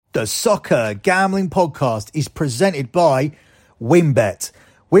The Soccer Gambling Podcast is presented by WynnBET.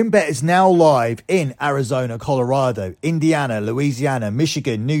 WynnBET is now live in Arizona, Colorado, Indiana, Louisiana,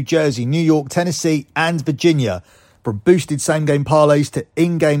 Michigan, New Jersey, New York, Tennessee, and Virginia. From boosted same-game parlays to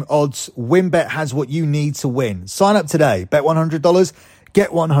in-game odds, WynnBET has what you need to win. Sign up today. Bet $100, get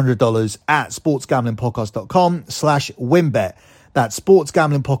 $100 at sportsgamblingpodcast.com/WynnBET. That's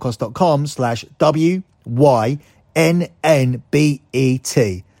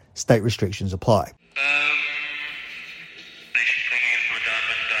sportsgamblingpodcast.com/WYNNBET. State restrictions apply. Ich bringe Ihnen, meine Damen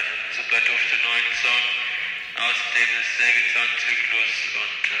und Herren, Super dufte neuen Song aus dem Sägezahnzyklus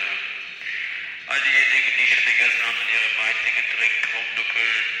und all diejenigen, die schon gegessen haben und ihre Meitlinge trinken,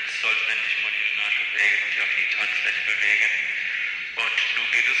 rumduckeln, sollten endlich mal ihre Nase bewegen und sich auf die Tanzfläche bewegen. Und nun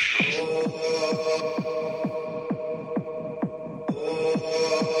geht es los.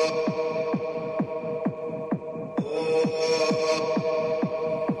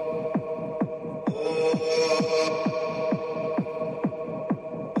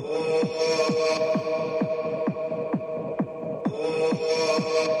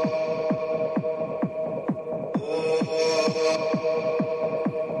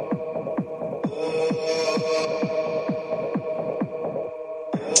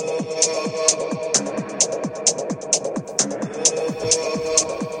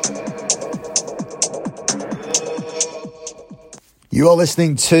 You are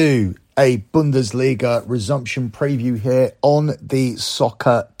listening to a Bundesliga resumption preview here on the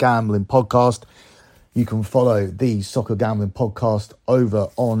Soccer Gambling Podcast. You can follow the Soccer Gambling Podcast over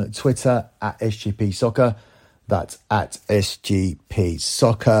on Twitter at SGP Soccer. That's at SGP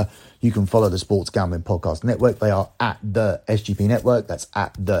Soccer. You can follow the Sports Gambling Podcast Network. They are at the SGP Network. That's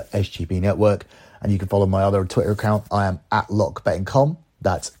at the SGP Network. And you can follow my other Twitter account. I am at LockBettingCom.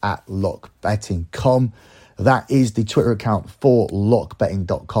 That's at LockBettingCom. That is the Twitter account for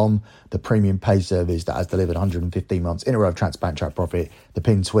lockbetting.com, the premium paid service that has delivered 115 months in a row of transparent track profit. The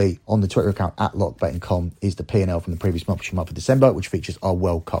pinned tweet on the Twitter account at lockbetting.com is the P&L from the previous month of December, which features our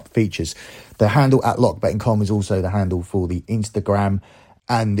World Cup features. The handle at lockbetting.com is also the handle for the Instagram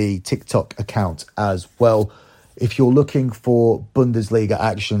and the TikTok account as well. If you're looking for Bundesliga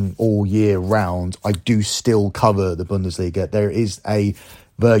action all year round, I do still cover the Bundesliga. There is a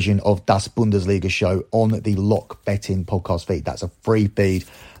version of Das Bundesliga show on the Lock Betting podcast feed. That's a free feed.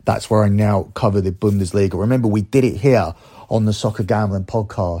 That's where I now cover the Bundesliga. Remember, we did it here on the Soccer Gambling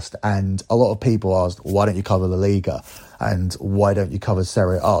Podcast, and a lot of people asked, why don't you cover La Liga? And why don't you cover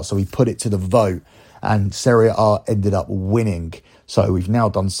Serie A? So we put it to the vote, and Serie A ended up winning. So we've now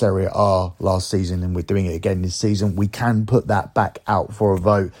done Serie A last season, and we're doing it again this season. We can put that back out for a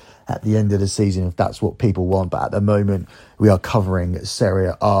vote at the end of the season if that's what people want, but at the moment we are covering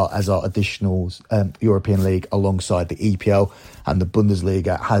Serie A as our additional European League alongside the EPL, and the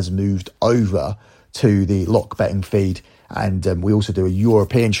Bundesliga has moved over to the Lock Betting feed, and we also do a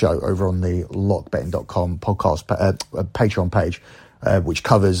European show over on the lockbetting.com podcast Patreon page, which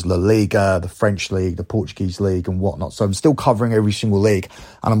covers La Liga, the French league, the Portuguese league and whatnot. So I'm still covering every single league,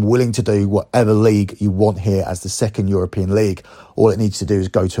 and I'm willing to do whatever league you want here as the second European league. All it needs to do is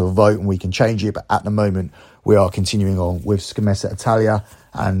go to a vote and we can change it. But at the moment, we are continuing on with Scommessa Italia.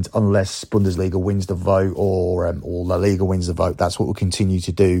 And unless Bundesliga wins the vote or La Liga wins the vote, that's what we'll continue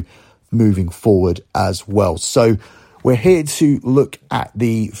to do moving forward as well. So we're here to look at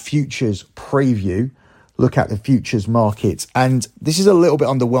the futures preview, look at the futures markets. And this is a little bit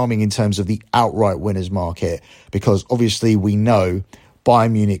underwhelming in terms of the outright winners market, because obviously we know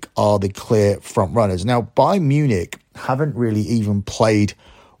Bayern Munich are the clear front runners. Now, Bayern Munich haven't really even played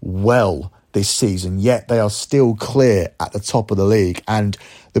well this season, yet they are still clear at the top of the league, and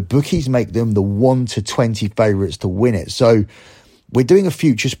the bookies make them the 1-20 favourites to win it. So we're doing a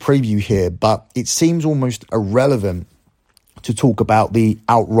futures preview here, but it seems almost irrelevant to talk about the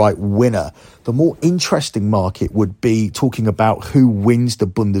outright winner. The more interesting market would be talking about who wins the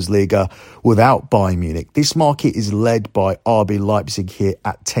Bundesliga without Bayern Munich. This market is led by RB Leipzig here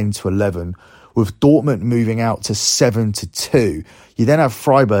at 10-11, with Dortmund moving out to 7-2. You then have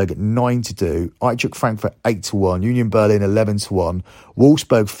Freiburg at 9-2, Eintracht Frankfurt 8-1, Union Berlin 11-1,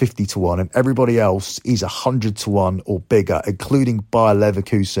 Wolfsburg 50-1, and everybody else is 100-1 or bigger, including Bayer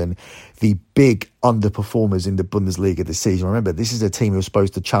Leverkusen, the big underperformers in the Bundesliga this season. Remember, this is a team who's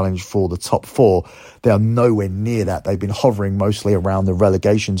supposed to challenge for the top four. They are nowhere near that. They've been hovering mostly around the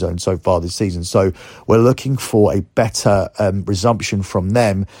relegation zone so far this season. So we're looking for a better resumption from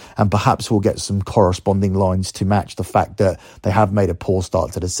them, and perhaps we'll get some corresponding lines to match the fact that they have made a poor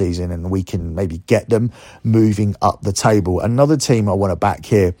start to the season, and we can maybe get them moving up the table. Another team I want to back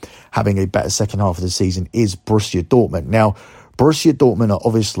here having a better second half of the season is Borussia Dortmund. Now, Borussia Dortmund are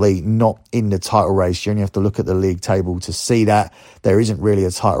obviously not in the title race. You only have to look at the league table to see that. There isn't really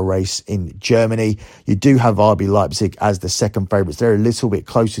a title race in Germany. You do have RB Leipzig as the second favourites. They're a little bit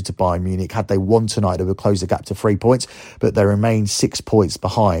closer to Bayern Munich. Had they won tonight, they would close the gap to 3 points, but they remain 6 points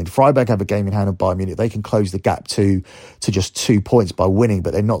behind. Freiburg have a game in hand on Bayern Munich. They can close the gap to just 2 points by winning,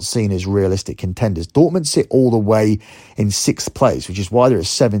 but they're not seen as realistic contenders. Dortmund sit all the way in 6th place, which is why they're at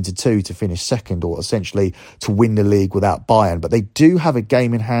 7-2 to finish second, or essentially to win the league without Bayern. But they do have a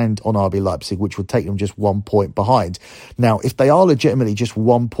game in hand on RB Leipzig, which would take them just 1 point behind. Now, if they are legitimately just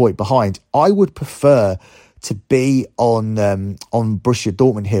 1 point behind, I would prefer to be on Borussia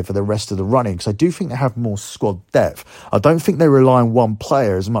Dortmund here for the rest of the running, because I do think they have more squad depth. I don't think they rely on one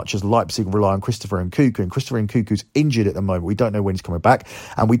player as much as Leipzig rely on Christopher Nkunku, and Christopher Nkunku's injured at the moment. We don't know when he's coming back,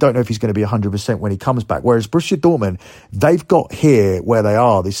 and we don't know if he's going to be 100% when he comes back. Whereas Borussia Dortmund, they've got here where they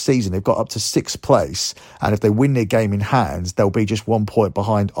are this season. They've got up to 6th place, and if they win their game in hands, they'll be just 1 point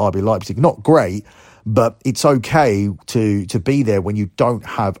behind RB Leipzig. Not great, but it's okay to be there when you don't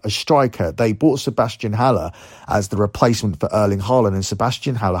have a striker. They bought Sebastian Haller as the replacement for Erling Haaland, and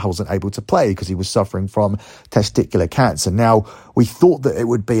Sebastian Haller wasn't able to play because he was suffering from testicular cancer. Now, we thought that it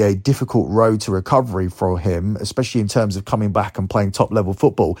would be a difficult road to recovery for him, especially in terms of coming back and playing top-level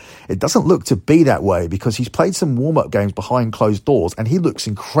football. It doesn't look to be that way, because he's played some warm-up games behind closed doors, and he looks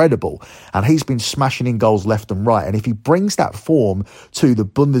incredible, and he's been smashing in goals left and right. And if he brings that form to the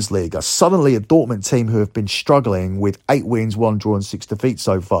Bundesliga, suddenly a Dortmund team who have been struggling with 8 wins, 1 draw and 6 defeats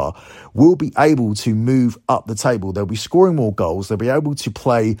so far will be able to move up the table. They'll be scoring more goals. They'll be able to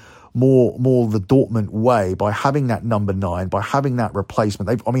play more the Dortmund way by having that number 9, by having that replacement.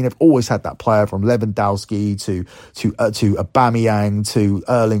 They've always had that player, from Lewandowski to Aubameyang to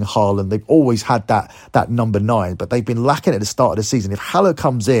Erling Haaland. They've always had that number 9, but they've been lacking at the start of the season. If Haller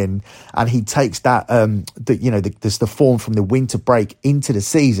comes in and he takes that the form from the winter break into the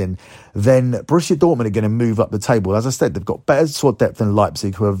season, then Borussia Dortmund are going to move up the table. As I said, they've got better squad depth than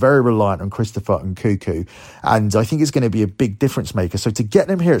Leipzig, who are very reliant on Christopher Nkunku, and I think it's going to be a big difference maker. So to get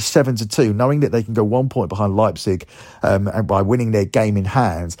them here at 7-2, knowing that they can go 1 point behind Leipzig and by winning their game in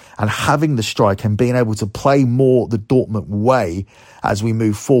hand, and having the strike and being able to play more the Dortmund way as we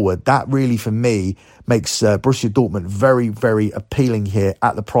move forward, that really, for me, makes Borussia Dortmund very, very appealing here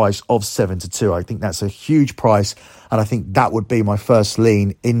at the price of 7-2. I think that's a huge price, and I think that would be my first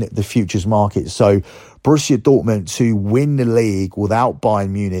lean in the futures market. So Borussia Dortmund to win the league without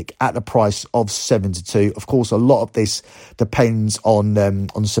Bayern Munich at the price of 7-2. Of course, a lot of this depends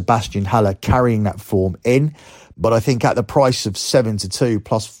on Sebastian Haller carrying that form in, but I think at the price of 7-2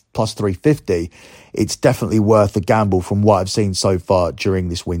 plus 350, it's definitely worth a gamble from what I've seen so far during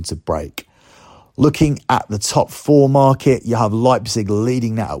this winter break. Looking at the top 4 market, you have Leipzig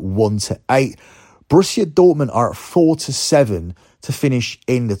leading that at 1-8. Borussia Dortmund are at 4-7 to finish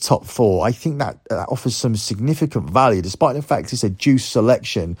in the top 4. I think that offers some significant value, despite the fact it's a juice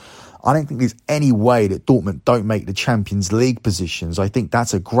selection. I don't think there's any way that Dortmund don't make the Champions League positions. I think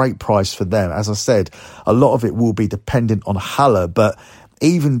that's a great price for them. As I said, a lot of it will be dependent on Haller, but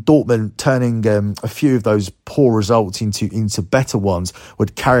even Dortmund turning a few of those poor results into better ones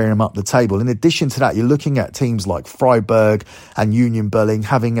would carry them up the table. In addition to that, you're looking at teams like Freiburg and Union Berlin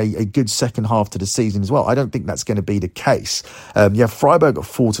having a good second half to the season as well. I don't think that's going to be the case. You have Freiburg at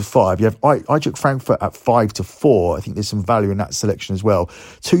 4-5. You have Eintracht Frankfurt at 5-4. I think there's some value in that selection as well.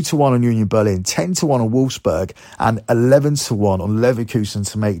 2-1 on Union Berlin, 10-1 on Wolfsburg, and 11-1 on Leverkusen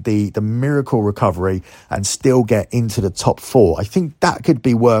to make the miracle recovery and still get into the top 4. I think that could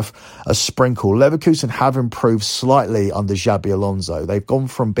be worth a sprinkle. Leverkusen have improved slightly under Xabi Alonso. They've gone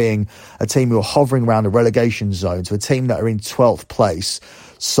from being a team who are hovering around the relegation zone to a team that are in 12th place.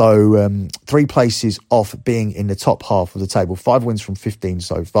 So 3 places off being in the top half of the table. 5 wins from 15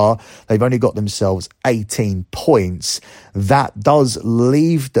 so far. They've only got themselves 18 points. That does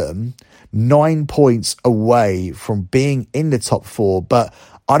leave them 9 points away from being in the top 4, but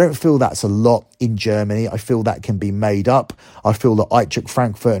I don't feel that's a lot in Germany. I feel that can be made up. I feel that Eintracht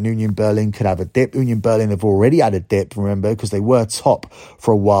Frankfurt and Union Berlin could have a dip. Union Berlin have already had a dip, remember, because they were top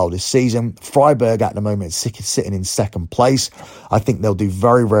for a while this season. Freiburg at the moment sitting in second place. I think they'll do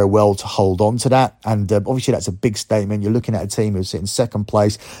very, very well to hold on to that. And obviously that's a big statement. You're looking at a team who's in second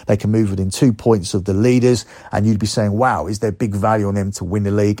place. They can move within 2 points of the leaders. And you'd be saying, wow, is there big value on them to win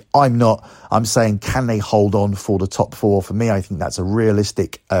the league? I'm not. I'm saying, can they hold on for the top 4? For me, I think that's a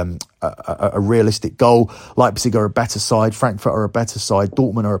realistic a realistic goal. Leipzig are a better side, Frankfurt are a better side,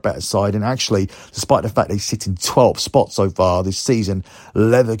 Dortmund are a better side, and actually, despite the fact they sit in 12th spot so far this season,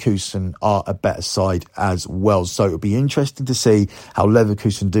 Leverkusen are a better side as well. So it'll be interesting to see how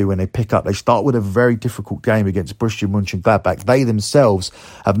Leverkusen do when they pick up. They start with a very difficult game against Borussia Mönchengladbach. They themselves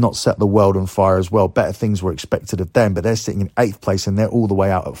have not set the world on fire as well. Better things were expected of them, but they're sitting in 8th place and they're all the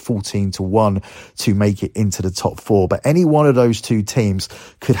way out at 14-1 to make it into the top 4. But any one of those two teams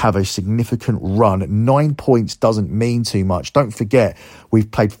could have a significant run. 9 points doesn't mean too much. Don't forget,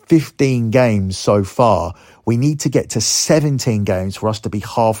 we've played 15 games so far. We need to get to 17 games for us to be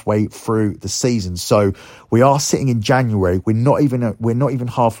halfway through the season. So we are sitting in January. We're not even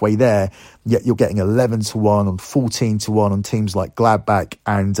halfway there. Yet you're getting 11-1 and 14-1 on teams like Gladbach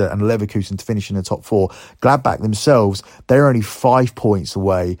and Leverkusen to finish in the top 4. Gladbach themselves, they're only 5 points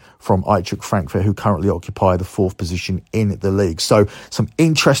away from Eintracht Frankfurt, who currently occupy the 4th position in the league. So some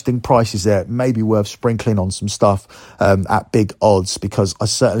interesting prices there. Maybe worth sprinkling on some stuff at big odds, because I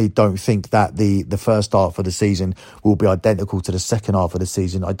certainly don't think that the first half of the season will be identical to the second half of the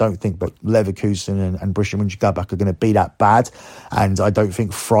season. I don't think that Leverkusen and Borussia Mönchengladbach are going to be that bad, and I don't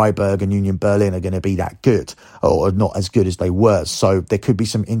think Freiburg and Union Berlin are going to be that good, or not as good as they were. So there could be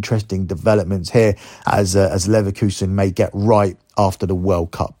some interesting developments here as Leverkusen may get right after the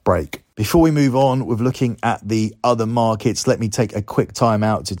World Cup break. Before we move on with looking at the other markets, let me take a quick time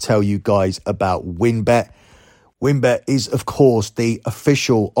out to tell you guys about WynnBET. WynnBET is, of course, the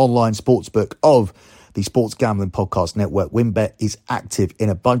official online sportsbook of the Sports Gambling Podcast Network. WynnBET is active in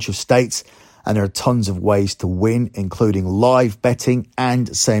a bunch of states, and there are tons of ways to win, including live betting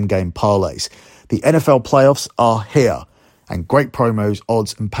and same-game parlays. The NFL playoffs are here, and great promos,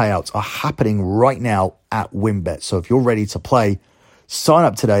 odds, and payouts are happening right now at WynnBET. So if you're ready to play, sign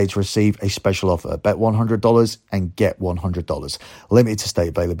up today to receive a special offer. Bet $100 and get $100. Limited to state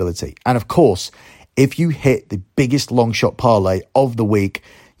availability. And of course, if you hit the biggest long shot parlay of the week,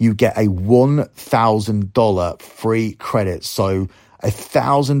 you get a $1,000 free credit. So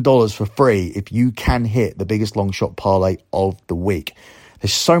 $1,000 for free if you can hit the biggest long shot parlay of the week.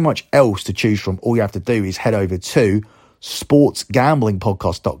 There's so much else to choose from. All you have to do is head over to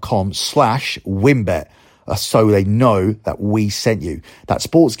sportsgamblingpodcast.com/WynnBET so they know that we sent you. That's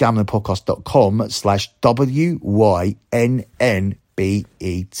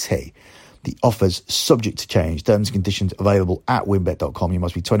sportsgamblingpodcast.com/WYNNBET. The offer's subject to change. Terms and conditions available at WynnBET.com. You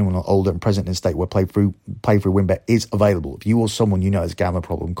must be 21 or older and present in a state where play through WynnBET is available. If you or someone you know has a gambling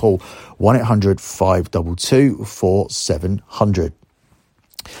problem, call 1-800-522-4700.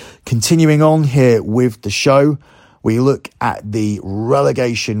 Continuing on here with the show, we look at the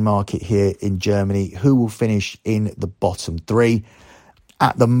relegation market here in Germany. Who will finish in the bottom 3?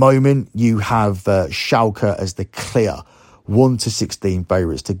 At the moment, you have Schalke as the clear 1-16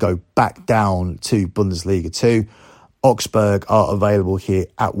 favourites to go back down to Bundesliga 2. Augsburg are available here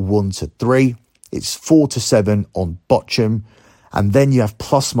at 1-3. It's 4-7 on Bochum. And then you have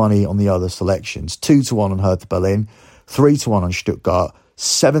plus money on the other selections. 2-1 on Hertha Berlin, 3-1 on Stuttgart,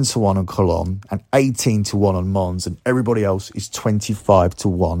 7-1 on Cologne, and 18-1 on Mons. And everybody else is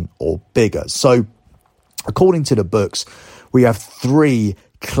 25-1 or bigger. So according to the books, we have 3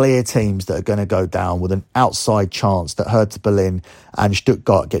 clear teams that are going to go down, with an outside chance that Hertha Berlin and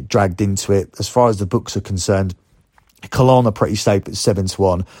Stuttgart get dragged into it. As far as the books are concerned, Cologne are pretty safe at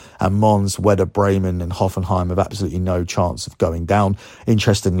 7-1, and Mons, Werder Bremen and Hoffenheim have absolutely no chance of going down.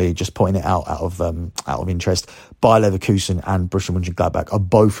 Interestingly, just pointing it out of interest, Bayer Leverkusen and Borussia Mönchengladbach are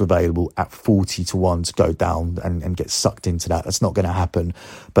both available at 40-1 to go down and get sucked into that. That's not going to happen,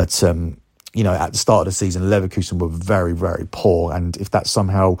 but at the start of the season, Leverkusen were very, very poor. And if that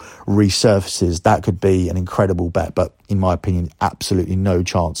somehow resurfaces, that could be an incredible bet. But in my opinion, absolutely no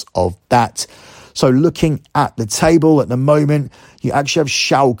chance of that. So looking at the table at the moment, you actually have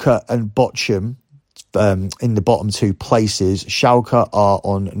Schalke and Bochum in the bottom 2 places. Schalke are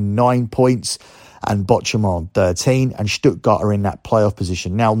on 9 points and Bochum are on 13. And Stuttgart are in that playoff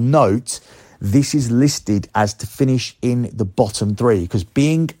position. Now note, this is listed as to finish in the bottom 3, because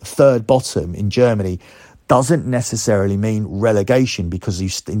being third bottom in Germany doesn't necessarily mean relegation, because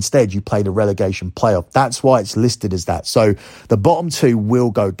instead you play the relegation playoff. That's why it's listed as that. So the bottom 2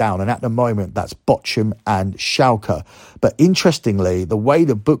 will go down, and at the moment that's Bochum and Schalke. But interestingly, the way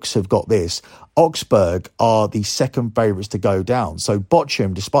the books have got this, Augsburg are the second favourites to go down. So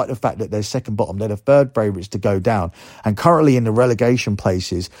Bochum, despite the fact that they're second bottom, they're the third favourites to go down. And currently in the relegation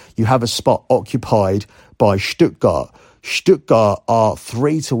places, you have a spot occupied by Stuttgart. Stuttgart are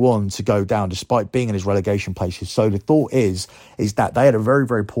 3-1 to go down despite being in his relegation places. So the thought is that they had a very,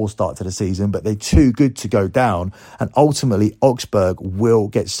 very poor start to the season, but they're too good to go down. And ultimately, Augsburg will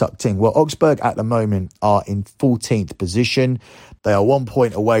get sucked in. Well, Augsburg at the moment are in 14th position. They are 1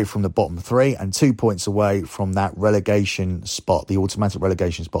 point away from the bottom three and 2 points away from that relegation spot, the automatic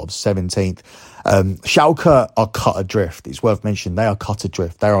relegation spot of 17th. Schalke are cut adrift. It's worth mentioning they are cut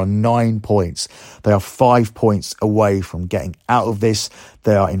adrift. They are on 9 points. They are 5 points away from getting out of this.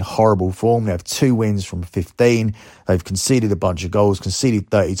 They are in horrible form. They have 2 wins from 15. They've conceded a bunch of goals,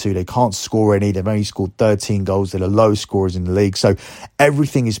 conceded 32. They can't score any. They've only scored 13 goals. They're the lowest scorers in the league. So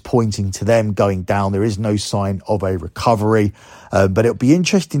everything is pointing to them going down. There is no sign of a recovery. But it'll be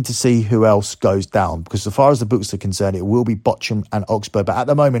interesting to see who else goes down, because as far as the books are concerned, it will be Bochum and Augsburg. But at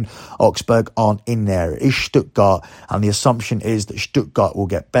the moment, Augsburg aren't in there. It is Stuttgart, and the assumption is that Stuttgart will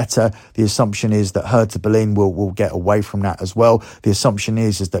get better. The assumption is that Hertha Berlin will get away from that as well. The assumption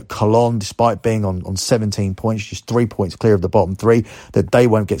is that Cologne, despite being on 17 points, just 3 points clear of the bottom three, that they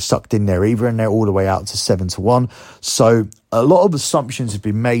won't get sucked in there either, and they're all the way out to 7-1. So a lot of assumptions have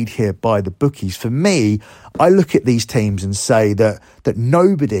been made here by the bookies. For me, I look at these teams and say that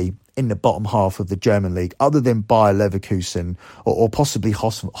nobody in the bottom half of the German league, other than Bayer Leverkusen or possibly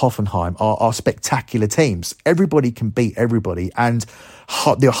Hoffenheim, are spectacular teams. Everybody can beat everybody, and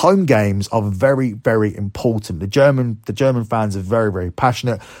the home games are very, very important. The German fans are very, very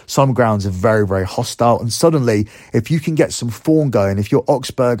passionate. Some grounds are very, very hostile. And suddenly, if you can get some form going, if you're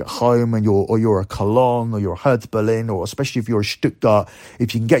Augsburg at home and you're a Cologne or you're a Hertha Berlin, or especially if you're a Stuttgart,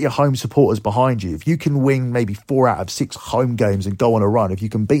 if you can get your home supporters behind you, if you can win maybe 4 out of 6 home games and go on a run, if you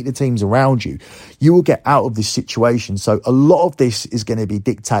can beat the teams around you, you will get out of this situation. So a lot of this is going to be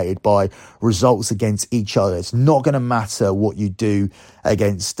dictated by results against each other. It's not going to matter what you do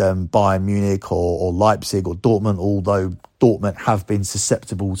against Bayern Munich or Leipzig or Dortmund, although Dortmund have been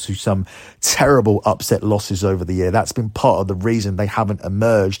susceptible to some terrible upset losses over the year. That's been part of the reason they haven't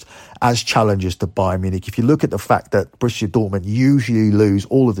emerged as challengers to Bayern Munich. If you look at the fact that Borussia Dortmund usually lose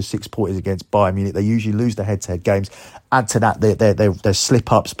all of the 6 pointers against Bayern Munich, they usually lose the head-to-head games. Add to that their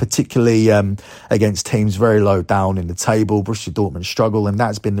slip-ups, particularly against teams very low down in the table. Borussia Dortmund struggle, and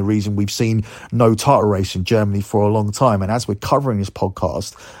that's been the reason we've seen no title race in Germany for a long time. And as we're covering this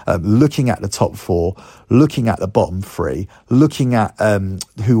podcast, looking at the top 4, looking at the bottom 3, looking at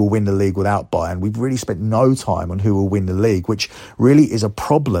who will win the league without Bayern, we've really spent no time on who will win the league, which really is a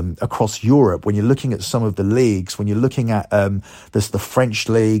problem across Europe. When you're looking at some of the leagues, when you're looking at the French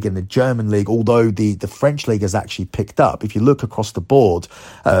league and the German league, although the French league has actually picked up, if you look across the board,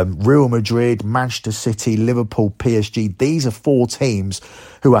 Real Madrid, Manchester City, Liverpool, PSG, these are 4 teams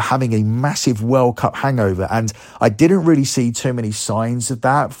who are having a massive World Cup hangover. And I didn't really see too many signs of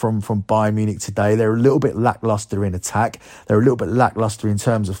that from Bayern Munich today. They're a little bit lackluster in attack. They're a little bit lackluster in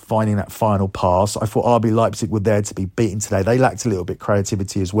terms of finding that final pass. I thought RB Leipzig were there to be beaten today. They lacked a little bit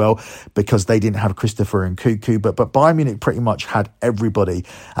creativity as well because they didn't have Christopher Nkunku. But Bayern Munich pretty much had everybody.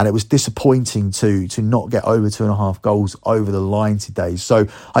 And it was disappointing to not get over 2.5 goals over the line today. So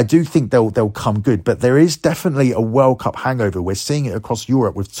I do think they'll come good. But there is definitely a World Cup hangover. We're seeing it across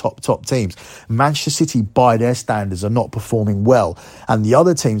Europe with top teams. Manchester City, by their standards, are not performing well. And the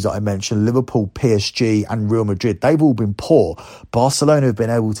other teams that I mentioned, Liverpool, PSG and Real Madrid, they've all been poor. Barcelona have been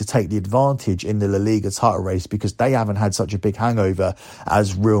able to take the advantage in the La Liga title race because they haven't had such a big hangover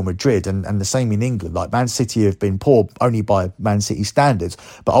as Real Madrid. And the same in England. Like Man City have been poor only by Man City standards.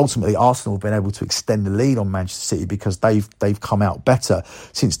 But ultimately, Arsenal have been able to extend the lead on Manchester City because they've come out better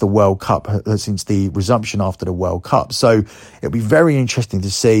since the World Cup, since the resumption after the World Cup. So it'll be very interesting to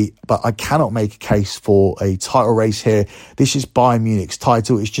see, but I cannot make a case for a title race here. This is Bayern Munich's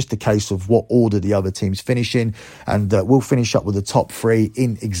title. It's just a case of what order the other teams finish in, and we'll finish up with the top 3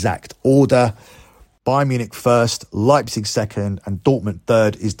 in exact order. Bayern Munich first, Leipzig second, and Dortmund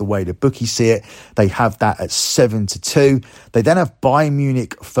third is the way the bookies see it. They have that at 7-2. They then have Bayern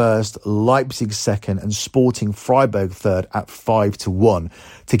Munich first, Leipzig second, and Sporting Freiburg third at 5-1.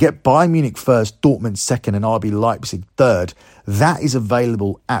 To get Bayern Munich first, Dortmund second, and RB Leipzig third, that is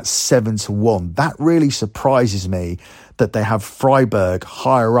available at 7-1. That really surprises me that they have Freiburg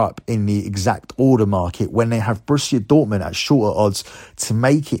higher up in the exact order market when they have Borussia Dortmund at shorter odds to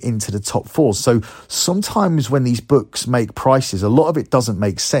make it into the top 4. So sometimes when these books make prices, a lot of it doesn't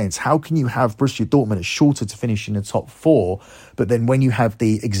make sense. How can you have Borussia Dortmund at shorter to finish in the top 4, but then when you have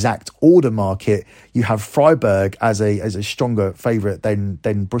the exact order market, you have Freiburg as a stronger favourite than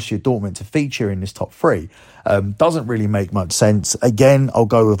Borussia Dortmund to feature in this top 3? Doesn't really make much sense. Again, I'll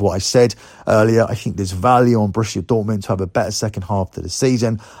go with what I said earlier. I think there's value on Borussia Dortmund to have a better second half to the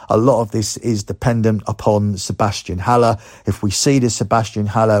season. A lot of this is dependent upon Sebastian Haller. If we see the Sebastian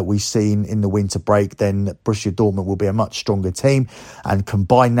Haller we've seen in the winter break, then Borussia Dortmund will be a much stronger team. And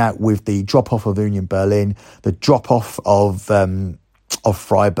combine that with the drop-off of Union Berlin, the drop-off of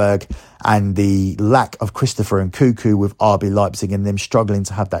Freiburg, and the lack of Christopher Nkunku with RB Leipzig and them struggling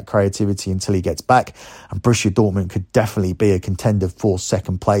to have that creativity until he gets back. And Borussia Dortmund could definitely be a contender for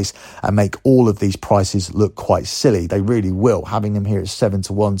second place and make all of these prices look quite silly. They really will. Having them here at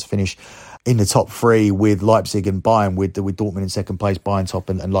 7-1 to finish in the top three with Leipzig and Bayern, with Dortmund in second place, Bayern top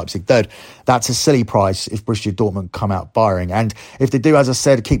and Leipzig third. That's a silly price if Borussia Dortmund come out firing. And if they do, as I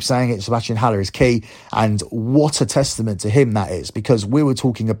said, keep saying it, Sebastian Haller is key. And what a testament to him that is, because we were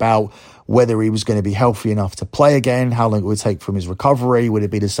talking about whether he was going to be healthy enough to play again, how long it would take from his recovery, would it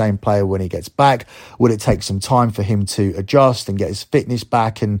be the same player when he gets back, would it take some time for him to adjust and get his fitness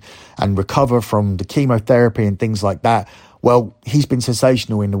back and recover from the chemotherapy and things like that. Well, he's been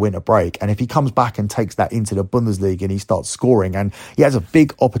sensational in the winter break. And if he comes back and takes that into the Bundesliga and he starts scoring, and he has a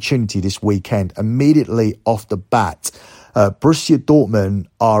big opportunity this weekend, immediately off the bat, Borussia Dortmund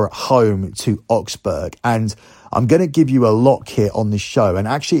are at home to Augsburg. And I'm going to give you a lock here on this show. And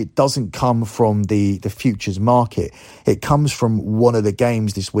actually, it doesn't come from the futures market. It comes from one of the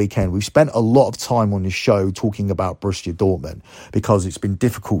games this weekend. We've spent a lot of time on this show talking about Borussia Dortmund because it's been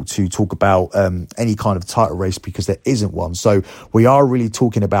difficult to talk about any kind of title race because there isn't one. So we are really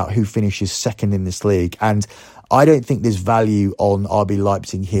talking about who finishes second in this league. And I don't think there's value on RB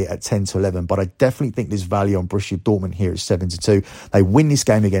Leipzig here at 10-11, but I definitely think there's value on Borussia Dortmund here at 7-2. They win this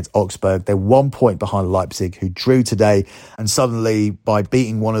game against Augsburg. They're 1 point behind Leipzig, who drew today. And suddenly, by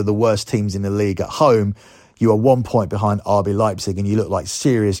beating one of the worst teams in the league at home, you are 1 point behind RB Leipzig and you look like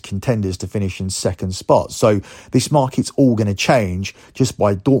serious contenders to finish in second spot. So this market's all going to change just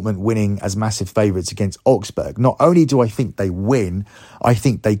by Dortmund winning as massive favourites against Augsburg. Not only do I think they win, I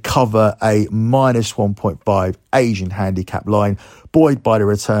think they cover a minus 1.5 Asian handicap line, buoyed by the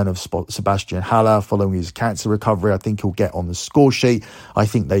return of Sebastian Haller following his cancer recovery. I think he'll get on the score sheet. I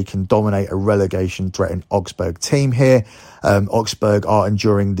think they can dominate a relegation-threatened Augsburg team here. Augsburg are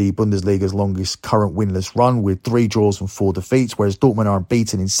enduring the Bundesliga's longest current winless run with 3 draws and 4 defeats, whereas Dortmund are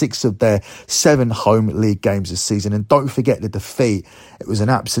unbeaten in 6 of their 7 home league games this season. And don't forget the defeat. It was an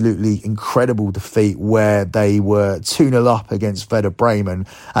absolutely incredible defeat where they were 2-0 up against Werder Bremen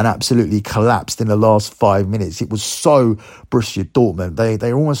and absolutely collapsed in the last 5 minutes. It was so Borussia Dortmund.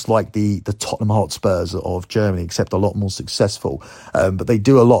 They're almost like the Tottenham Hotspurs of Germany, except a lot more successful. But they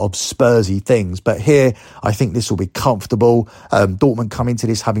do a lot of Spursy things. But here, I think this will be comfortable. Dortmund come into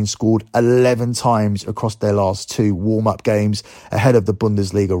this having scored 11 times across their last 2 warm-up games ahead of the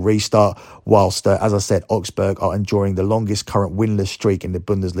Bundesliga restart, whilst, as I said, Augsburg are enjoying the longest current winless streak in the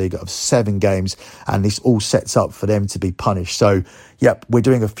Bundesliga of 7 games, and this all sets up for them to be punished. So, yep, we're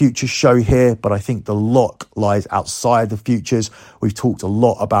doing a futures show here, but I think the lock lies outside the futures. We've talked a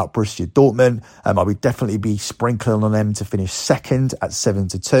lot about Borussia Dortmund. I would definitely be sprinkling on them to finish second at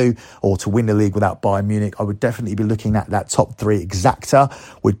 7-2 or to win the league without Bayern Munich. I would definitely be looking at that top 3 exacta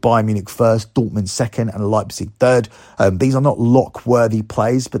with Bayern Munich first, Dortmund second and Leipzig third. These are not lock-worthy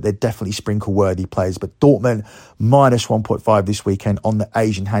plays, but they're definitely sprinkle-worthy plays. But Dortmund minus 1.5 this weekend on the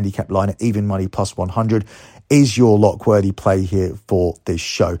Asian handicap line at even money plus 100 is your lock-worthy play here for this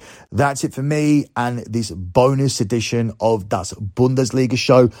show. That's it for me and this bonus edition of Das Bundesliga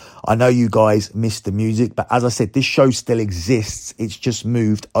show. I know you guys missed the music, but as I said, this show still exists. It's just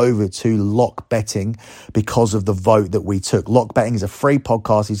moved over to Lock Betting because of the vote that we took. Lock Betting is a free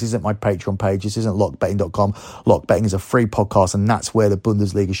podcast. This isn't my Patreon page. This isn't lockbetting.com. Lock Betting is a free podcast, and that's where the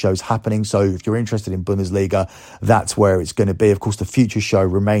Bundesliga show is happening. So if you're interested in Bundesliga, that's where it's going to be. Of course, the future show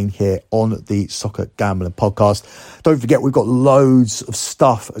remain here on the Soccer Gambling Podcast. Don't forget, we've got loads of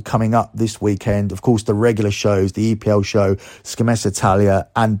stuff coming up this weekend. Of course, the regular shows, the EPL show, Scommessa Italia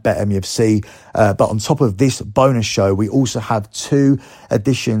and BetMUFC. But on top of this bonus show, we also have 2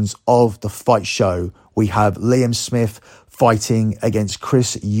 editions of the Fight Show. We have Liam Smith fighting against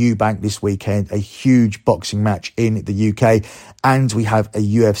Chris Eubank this weekend, a huge boxing match in the UK. And we have a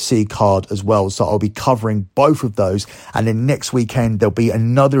UFC card as well. So I'll be covering both of those. And then next weekend, there'll be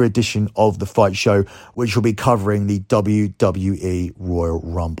another edition of the Fight Show, which will be covering the WWE Royal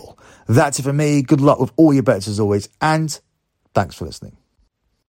Rumble. That's it for me. Good luck with all your bets as always. And thanks for listening.